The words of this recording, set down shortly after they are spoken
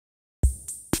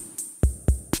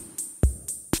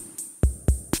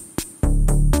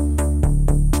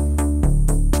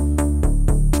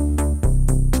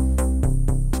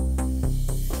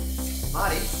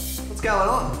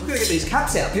these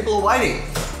caps out. People are waiting.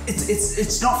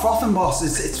 It's not frothing, boss.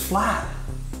 It's flat.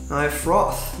 No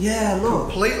froth. Yeah, look.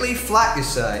 Completely flat, you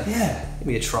say? Yeah. Give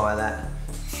me a try of that.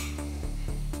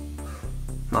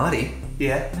 Marty.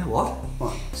 Yeah. You know what?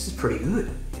 What? This is pretty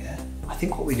good. Yeah. I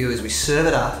think what we do is we serve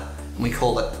it up and we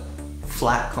call it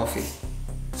flat coffee.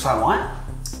 Flat white?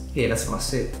 Yeah, that's what I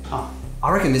said. Oh.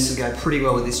 I reckon this would go pretty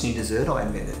well with this new dessert I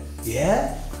invented.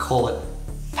 Yeah? I call it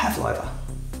pavlova.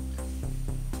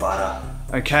 Butter.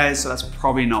 Okay, so that's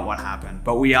probably not what happened,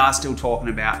 but we are still talking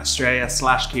about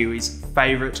Australia/Kiwis'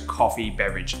 favourite coffee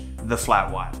beverage, the flat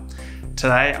white.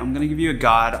 Today, I'm going to give you a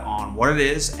guide on what it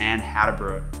is and how to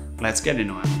brew it. Let's get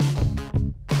into it.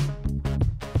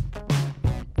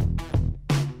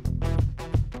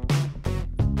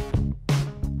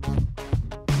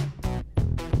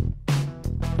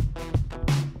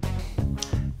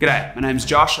 G'day, my name's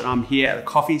Josh and I'm here at the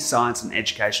Coffee Science and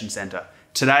Education Centre.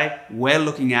 Today, we're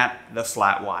looking at the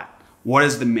flat white. What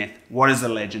is the myth? What is the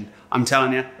legend? I'm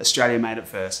telling you, Australia made it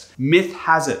first. Myth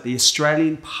has it, the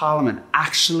Australian Parliament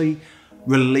actually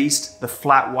released the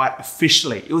flat white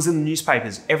officially. It was in the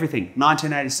newspapers, everything,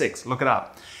 1986, look it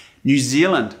up. New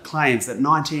Zealand claims that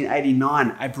 1989,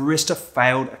 a barista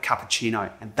failed a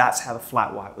cappuccino, and that's how the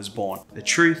flat white was born. The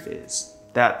truth is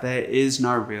that there is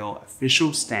no real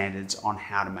official standards on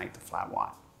how to make the flat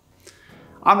white.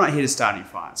 I'm not here to start any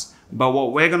fires, but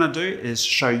what we're gonna do is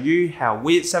show you how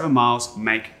we at 7 Miles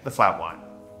make the flat white.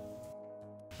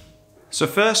 So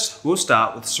first, we'll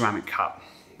start with a ceramic cup.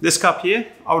 This cup here,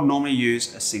 I would normally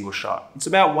use a single shot. It's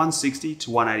about 160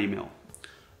 to 180 ml.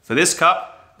 For this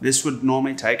cup, this would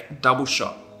normally take a double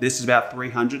shot. This is about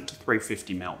 300 to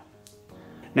 350 ml.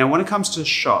 Now, when it comes to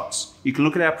shots, you can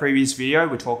look at our previous video.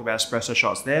 We talk about espresso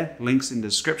shots there, links in the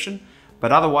description.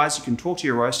 But otherwise, you can talk to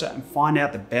your roaster and find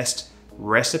out the best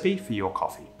recipe for your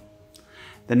coffee.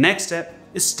 The next step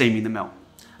is steaming the milk.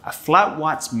 A flat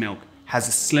white's milk has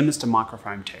the slimmest of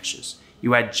microfoam textures.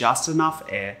 You add just enough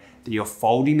air that you're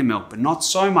folding the milk, but not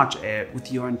so much air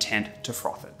with your intent to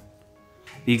froth it.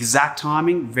 The exact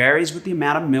timing varies with the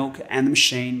amount of milk and the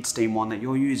machine steam one that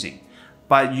you're using,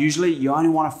 but usually you only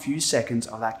want a few seconds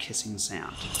of that kissing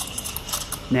sound.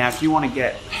 Now, if you want to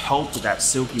get help with that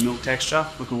silky milk texture,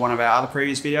 look at one of our other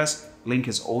previous videos. Link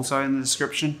is also in the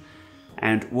description,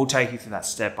 and we'll take you through that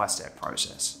step-by-step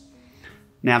process.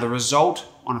 Now, the result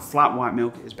on a flat white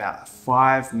milk is about a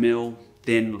 5 ml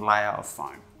thin layer of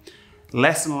foam.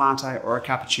 Less than a latte or a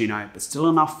cappuccino, but still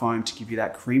enough foam to give you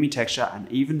that creamy texture and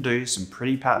even do some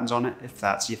pretty patterns on it if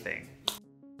that's your thing.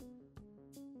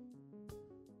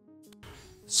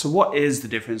 So what is the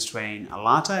difference between a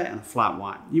latte and a flat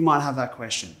white? You might have that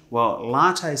question. Well,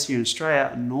 lattes here in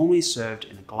Australia are normally served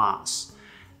in a glass.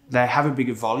 They have a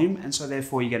bigger volume, and so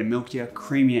therefore you get a milkier,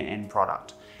 creamier end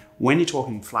product. When you're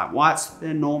talking flat whites,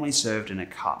 they're normally served in a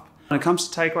cup. When it comes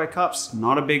to takeaway cups,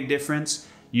 not a big difference.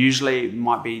 Usually it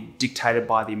might be dictated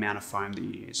by the amount of foam that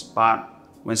you use. But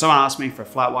when someone asks me for a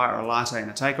flat white or a latte in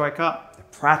a takeaway cup, they're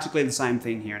practically the same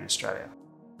thing here in Australia.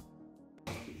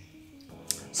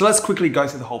 So let's quickly go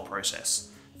through the whole process.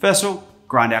 First of all,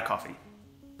 grind our coffee.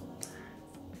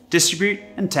 Distribute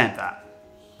and tamp that.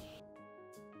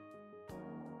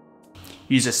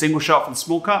 Use a single shot for the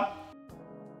small cup,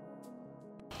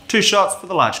 2 shots for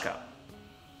the large cup.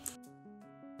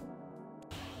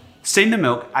 Steam the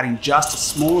milk, adding just a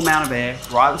small amount of air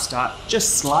right at the start,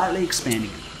 just slightly expanding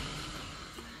it.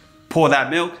 Pour that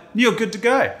milk, and you're good to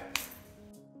go.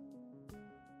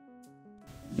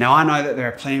 Now, I know that there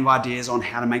are plenty of ideas on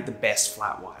how to make the best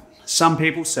flat white. Some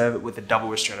people serve it with a double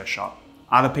ristretto shot.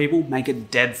 Other people make it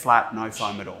dead flat, no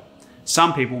foam at all.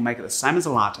 Some people make it the same as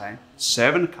a latte,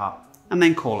 serve in a cup, and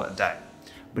then call it a day.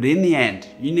 But in the end,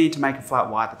 you need to make a flat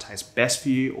white that tastes best for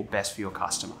you or best for your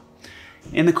customer.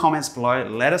 In the comments below,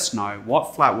 let us know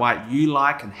what flat white you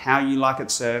like and how you like it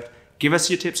served. Give us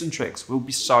your tips and tricks. We'll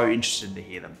be so interested to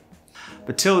hear them.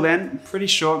 But till then, I'm pretty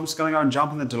sure I'm just gonna go and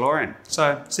jump in the DeLorean.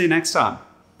 So see you next time.